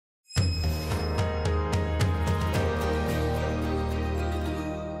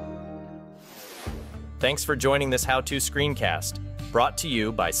Thanks for joining this how-to screencast, brought to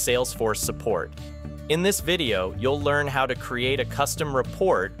you by Salesforce Support. In this video, you'll learn how to create a custom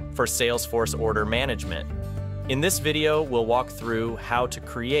report for Salesforce Order Management. In this video, we'll walk through how to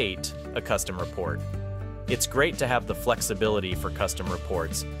create a custom report. It's great to have the flexibility for custom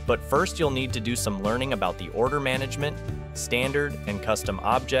reports, but first you'll need to do some learning about the order management, standard and custom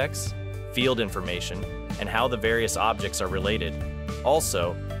objects, field information, and how the various objects are related.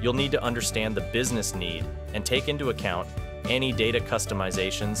 Also, you'll need to understand the business need and take into account any data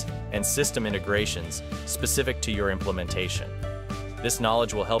customizations and system integrations specific to your implementation. This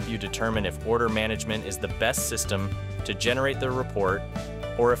knowledge will help you determine if order management is the best system to generate the report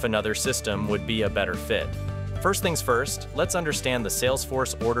or if another system would be a better fit. First things first, let's understand the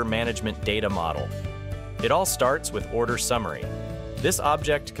Salesforce Order Management data model. It all starts with Order Summary. This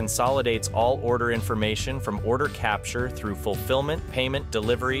object consolidates all order information from order capture through fulfillment, payment,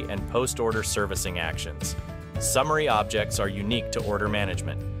 delivery, and post-order servicing actions. Summary objects are unique to order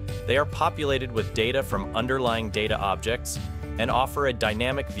management. They are populated with data from underlying data objects and offer a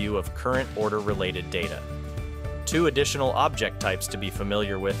dynamic view of current order-related data. Two additional object types to be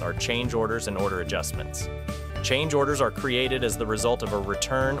familiar with are change orders and order adjustments. Change orders are created as the result of a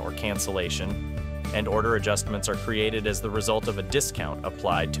return or cancellation, and order adjustments are created as the result of a discount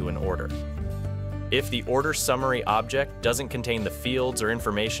applied to an order. If the order summary object doesn't contain the fields or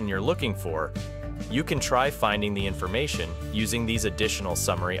information you're looking for, you can try finding the information using these additional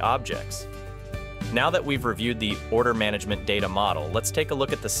summary objects. Now that we've reviewed the order management data model, let's take a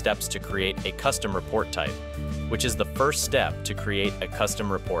look at the steps to create a custom report type, which is the first step to create a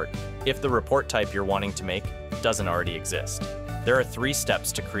custom report if the report type you're wanting to make doesn't already exist. There are 3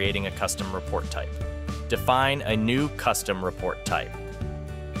 steps to creating a custom report type. Define a new custom report type.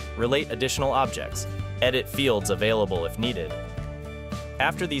 Relate additional objects. Edit fields available if needed.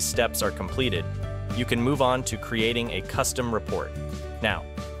 After these steps are completed, you can move on to creating a custom report. Now,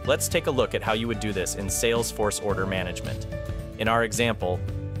 let's take a look at how you would do this in Salesforce Order Management. In our example,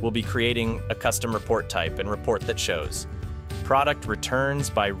 we'll be creating a custom report type and report that shows product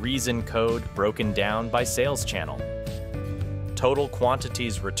returns by reason code broken down by sales channel, total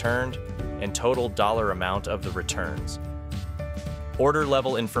quantities returned, and total dollar amount of the returns. Order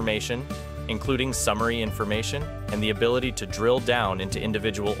level information, including summary information and the ability to drill down into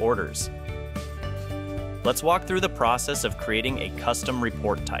individual orders. Let's walk through the process of creating a custom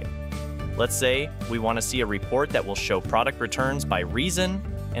report type. Let's say we want to see a report that will show product returns by reason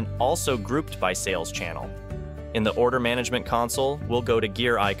and also grouped by sales channel. In the Order Management console, we'll go to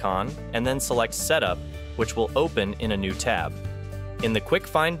Gear icon and then select Setup, which will open in a new tab. In the Quick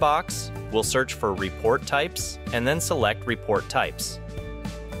Find box, we'll search for Report Types and then select Report Types.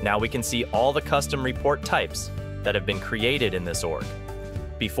 Now we can see all the custom report types that have been created in this org.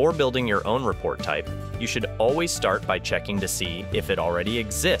 Before building your own report type, you should always start by checking to see if it already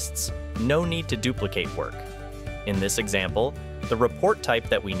exists. No need to duplicate work. In this example, the report type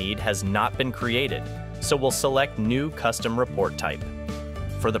that we need has not been created, so we'll select New Custom Report Type.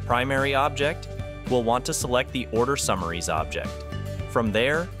 For the primary object, we'll want to select the Order Summaries object. From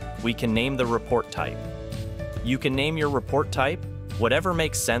there, we can name the report type. You can name your report type whatever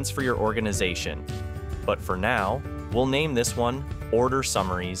makes sense for your organization, but for now, we'll name this one Order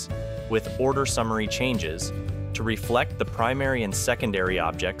Summaries with Order Summary Changes to reflect the primary and secondary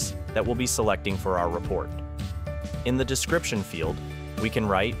objects that we'll be selecting for our report. In the description field, we can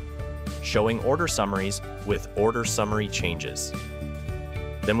write Showing Order Summaries with Order Summary Changes.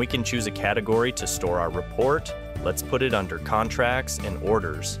 Then we can choose a category to store our report. Let's put it under Contracts and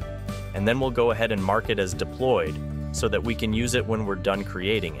Orders, and then we'll go ahead and mark it as deployed so that we can use it when we're done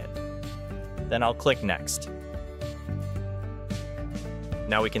creating it. Then I'll click Next.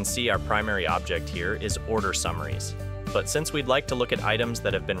 Now we can see our primary object here is Order Summaries, but since we'd like to look at items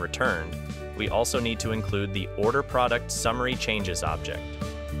that have been returned, we also need to include the Order Product Summary Changes object.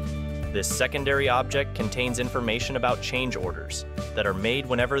 This secondary object contains information about change orders that are made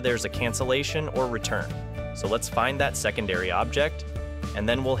whenever there's a cancellation or return. So let's find that secondary object, and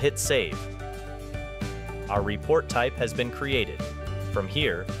then we'll hit Save. Our report type has been created. From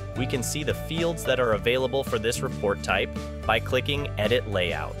here, we can see the fields that are available for this report type by clicking Edit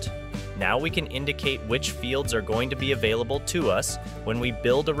Layout. Now we can indicate which fields are going to be available to us when we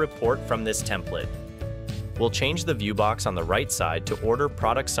build a report from this template. We'll change the view box on the right side to Order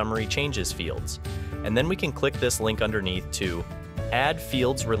Product Summary Changes fields, and then we can click this link underneath to Add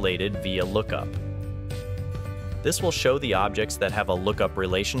Fields Related via Lookup. This will show the objects that have a lookup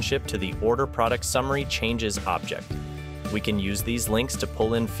relationship to the Order Product Summary Changes object. We can use these links to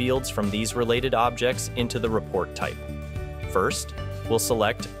pull in fields from these related objects into the report type. First, we'll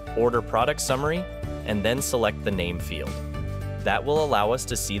select Order Product Summary and then select the name field. That will allow us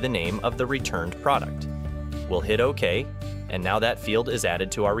to see the name of the returned product. We'll hit OK, and now that field is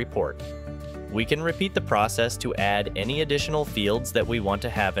added to our report. We can repeat the process to add any additional fields that we want to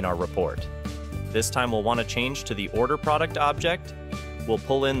have in our report. This time we'll want to change to the order product object. We'll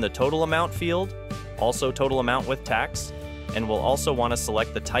pull in the total amount field, also total amount with tax, and we'll also want to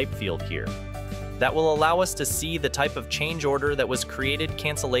select the type field here. That will allow us to see the type of change order that was created,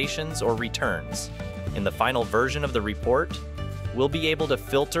 cancellations, or returns. In the final version of the report, we'll be able to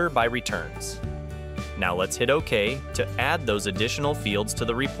filter by returns. Now let's hit OK to add those additional fields to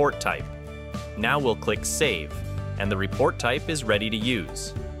the report type. Now we'll click Save, and the report type is ready to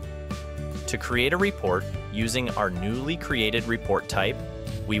use. To create a report using our newly created report type,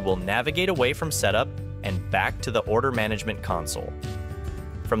 we will navigate away from Setup and back to the Order Management console.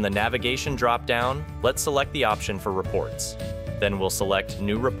 From the navigation drop-down, let's select the option for Reports. Then we'll select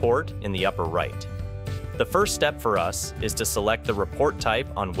New Report in the upper right. The first step for us is to select the report type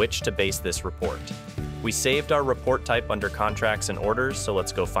on which to base this report. We saved our report type under Contracts and Orders, so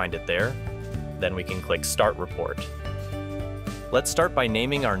let's go find it there. Then we can click Start Report. Let's start by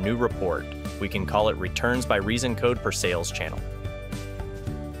naming our new report. We can call it Returns by Reason Code per Sales Channel.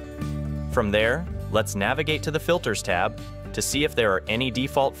 From there, let's navigate to the Filters tab to see if there are any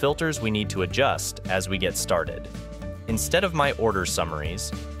default filters we need to adjust as we get started. Instead of My Order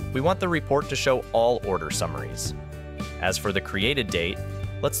Summaries, we want the report to show all order summaries. As for the created date,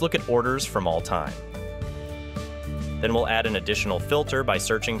 let's look at orders from all time. Then we'll add an additional filter by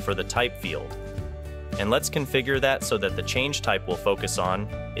searching for the type field. And let's configure that so that the change type we'll focus on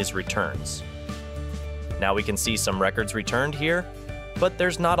is returns. Now we can see some records returned here, but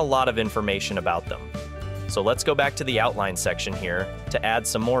there's not a lot of information about them. So let's go back to the outline section here to add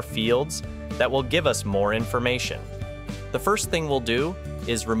some more fields that will give us more information. The first thing we'll do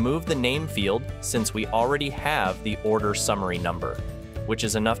is remove the name field since we already have the order summary number, which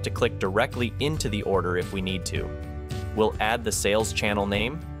is enough to click directly into the order if we need to. We'll add the sales channel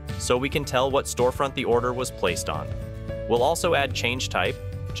name so we can tell what storefront the order was placed on. We'll also add change type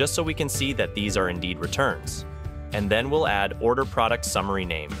just so we can see that these are indeed returns. And then we'll add order product summary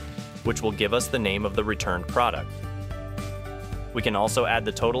name, which will give us the name of the returned product. We can also add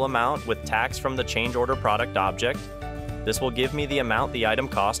the total amount with tax from the change order product object. This will give me the amount the item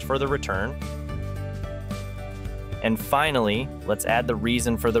cost for the return. And finally, let's add the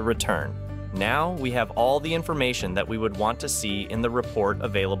reason for the return. Now we have all the information that we would want to see in the report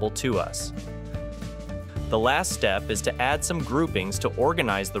available to us. The last step is to add some groupings to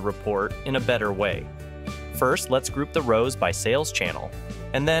organize the report in a better way. First, let's group the rows by sales channel,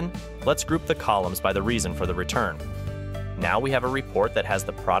 and then let's group the columns by the reason for the return. Now we have a report that has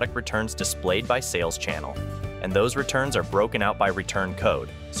the product returns displayed by sales channel, and those returns are broken out by return code,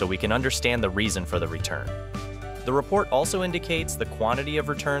 so we can understand the reason for the return. The report also indicates the quantity of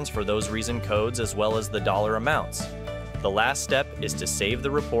returns for those reason codes as well as the dollar amounts. The last step is to save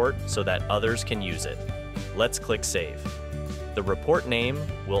the report so that others can use it. Let's click Save. The report name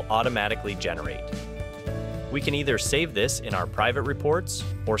will automatically generate. We can either save this in our private reports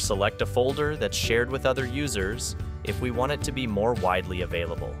or select a folder that's shared with other users if we want it to be more widely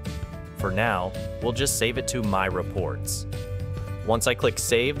available. For now, we'll just save it to My Reports. Once I click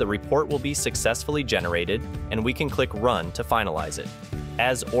Save, the report will be successfully generated, and we can click Run to finalize it.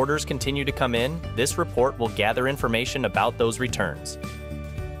 As orders continue to come in, this report will gather information about those returns.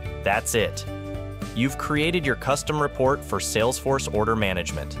 That's it. You've created your custom report for Salesforce Order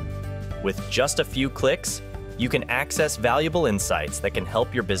Management. With just a few clicks, you can access valuable insights that can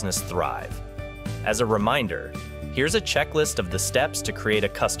help your business thrive. As a reminder, here's a checklist of the steps to create a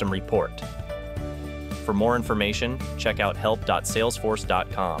custom report. For more information, check out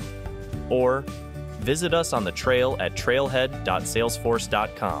help.salesforce.com or visit us on the trail at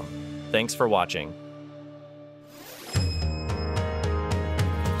trailhead.salesforce.com. Thanks for watching.